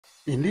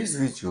In this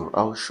video,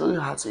 I will show you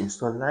how to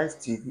install live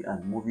TV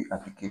and movie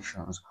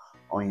applications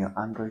on your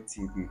Android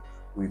TV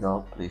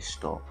without Play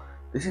Store.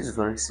 This is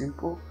very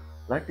simple.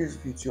 Like this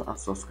video and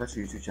subscribe to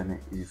YouTube channel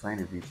if you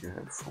find the video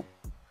helpful.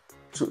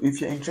 So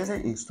if you're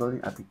interested in installing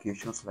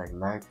applications like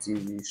live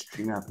TV,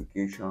 streaming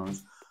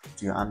applications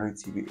to your Android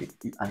TV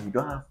and you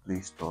don't have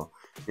Play Store,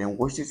 then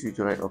watch this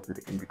video right up to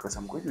the end because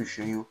I'm going to be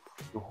showing you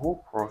the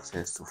whole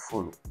process to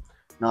follow.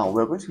 Now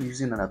we're going to be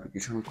using an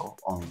application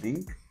called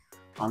OnLink.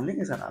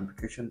 OnLink is an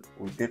application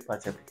or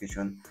third-party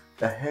application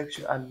that helps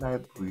you add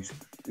libraries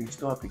to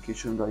install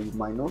applications that you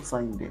might not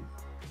find them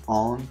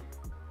on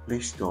Play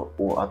Store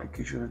or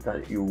applications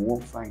that you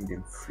won't find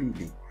them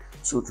freely.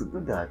 So to do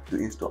that, to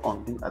install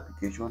OnLink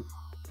application,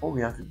 all we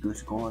have to do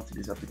is go on to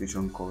this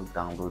application called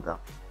Downloader.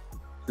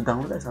 So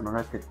Downloader is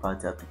another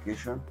third-party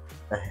application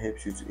that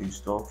helps you to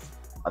install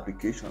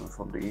applications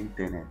from the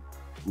internet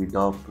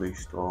without Play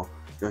Store,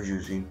 just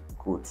using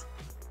codes.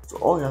 So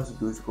all you have to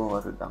do is go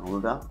over to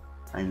Downloader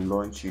and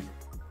launch it.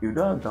 If you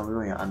don't have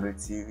download on your Android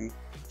TV,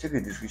 check the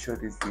description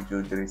of this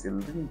video. There is a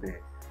link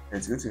there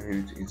that's going to help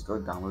you to install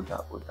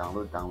Downloader or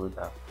download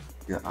that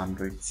to your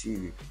Android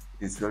TV.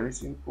 It's very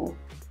simple.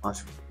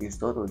 Once you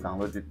install or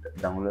download to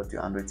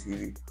your Android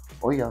TV,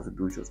 all you have to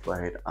do is just go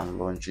ahead and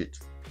launch it.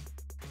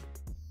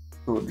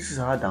 So this is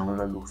how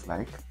Downloader looks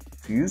like.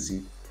 To use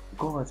it,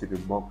 go over to the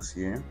box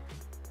here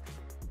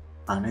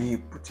and then you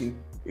put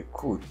in a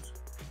code.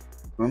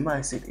 Remember I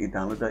said a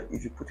downloader,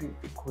 if you put in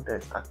a code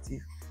that is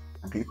active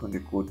and click on the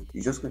code,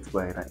 you're just going to go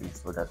ahead and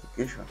install the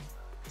application.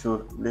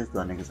 So let's do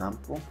an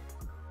example.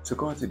 So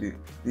go to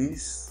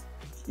this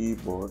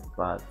keyboard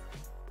pad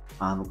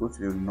and go to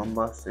the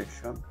number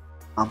section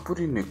and put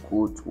in the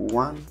code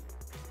 1.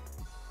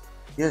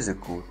 Here's the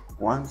code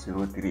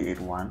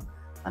 10381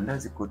 and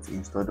that's the code to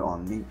install the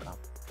OnLink app.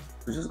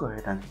 So just go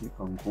ahead and click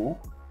on go.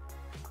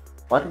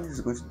 What this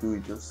is going to do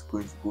is just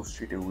going to go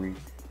straight away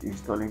to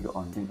installing the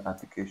OnLink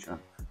application,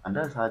 and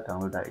that's how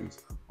Downloader is.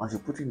 Once you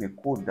put in a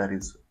code that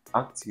is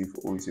active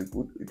or is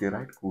the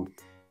right code,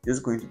 you're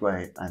just going to go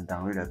ahead and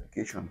download the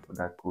application for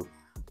that code,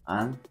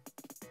 and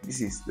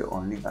this is the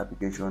OnLink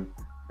application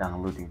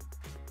downloading.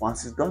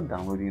 Once it's done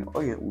downloading,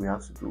 all we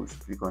have to do is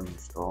click on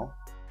install.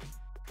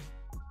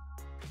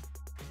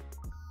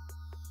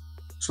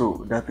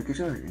 So the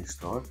application is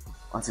installed.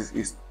 Once it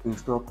is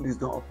installed, please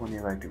don't open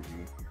it right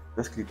away.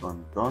 Just click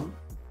on done,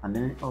 and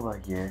then over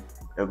here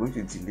you're going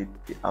to delete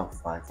the app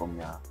file from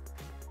your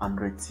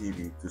Android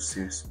TV to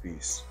save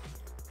space.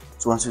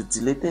 So once you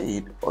deleted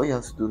it, all you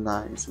have to do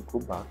now is to go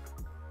back.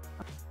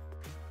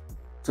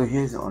 So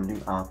here's the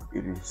OnLink app,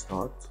 it is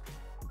installed.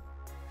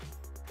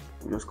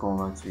 We just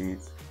come over to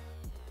it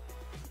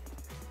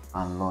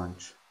and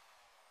launch.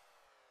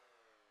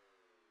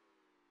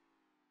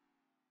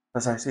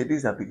 As I said,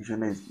 this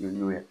application is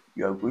you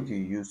are going to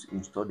use to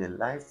install the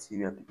live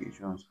TV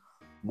applications,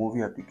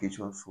 movie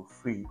applications for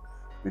free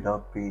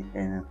without paying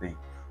anything.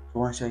 So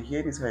once you're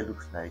here, this is how it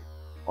looks like.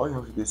 All you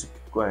have to do is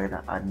go ahead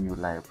and add new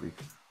library.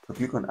 So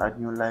click on add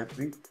new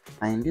library,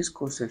 and in this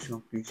code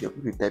section, please, you're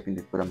going to type in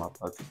the code I'm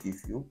about to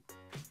give you.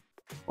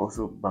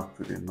 Also back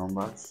to the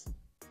numbers.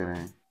 So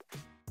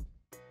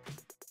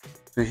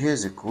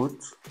here's the code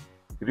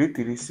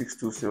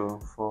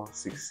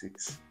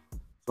 336274666. So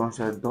once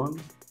you're done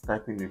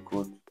typing the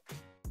code,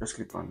 just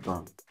click on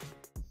done.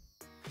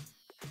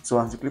 So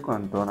once you click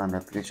on done and the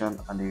application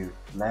and the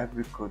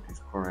library code is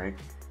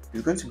correct,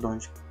 it's going to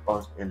launch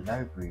us a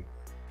library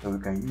that we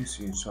can use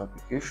to install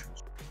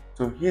applications.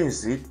 So here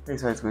is it.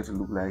 Here's how it's going to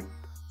look like.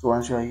 So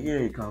once you are here,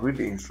 you can read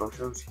the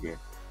instructions here.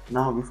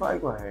 Now before I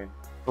go ahead,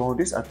 for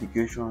these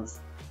applications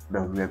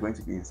that we are going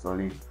to be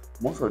installing,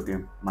 most of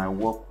them might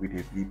work with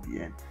a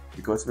VPN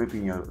because maybe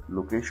in your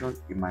location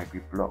it might be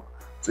blocked.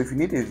 So if you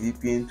need a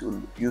VPN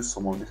to use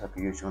some of this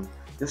application,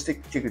 just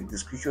check the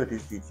description of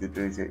this video.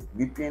 There is a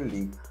VPN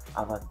link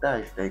I've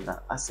attached that you can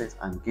access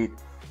and get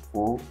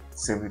for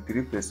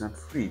 73%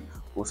 free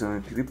or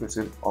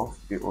 73% off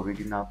the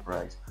original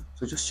price.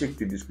 So just check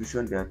the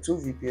description. There are 2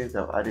 VPNs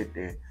I've added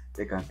there.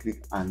 They can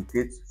click and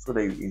get so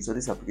that you install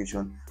this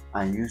application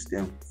and use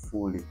them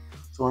fully.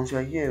 So once you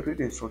are here, read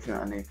the instruction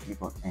and then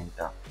click on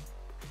enter.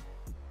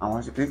 And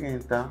once you click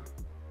enter,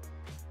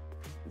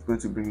 it's going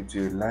to bring you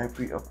to a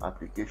library of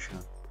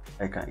applications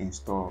that you can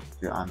install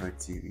to your Android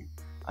TV.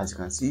 As you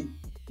can see,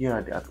 here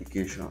are the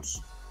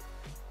applications.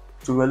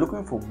 So we're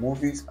looking for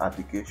movies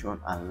application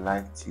and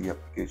live TV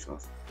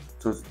applications.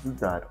 So to do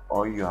that,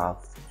 all you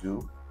have to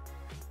do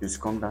is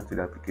come down to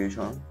the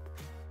application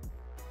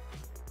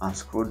and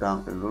scroll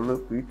down a little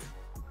bit.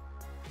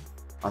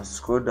 As you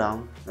scroll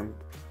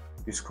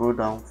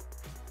down,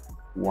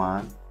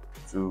 1,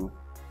 2,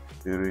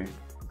 3,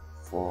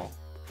 4,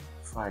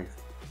 5.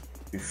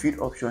 The fifth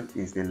option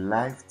is the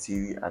live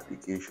TV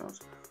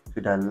applications. So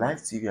the live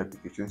TV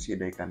applications here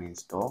that you can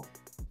install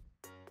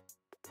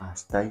and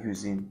start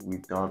using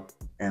without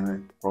any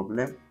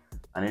problem.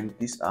 And then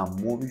these are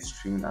movie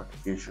streaming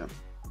applications.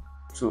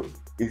 So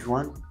if you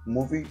want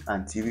movie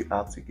and TV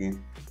apps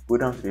again, go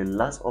down to the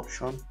last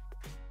option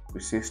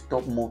which says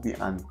stop movie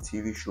and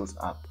TV shows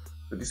app.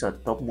 So these are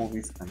top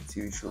movies and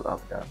TV show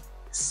app. There are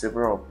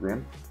several of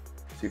them,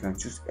 so you can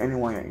choose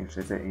anyone you're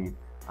interested in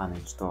and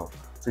install.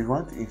 So if you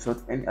want to install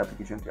any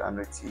application to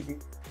Android TV,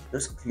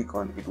 just click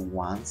on it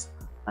once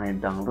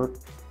and a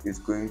download is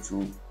going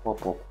to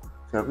pop up.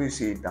 So you're going to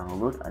see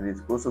download, and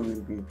it's also going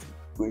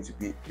to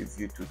be a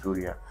view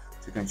tutorial.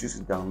 So you can choose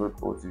to download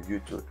or to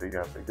view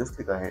tutorial, but just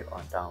click ahead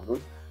on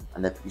download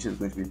and the application is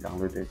going to be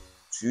downloaded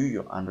to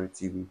your Android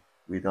TV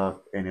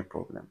without any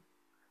problem.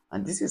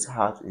 And this is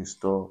how to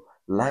install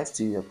live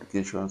TV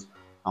applications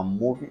and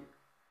movie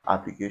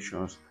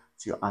applications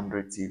to your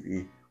Android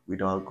TV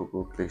without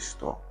Google Play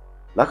Store.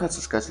 Like and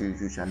subscribe to the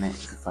YouTube channel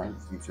if you find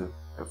this video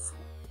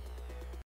helpful.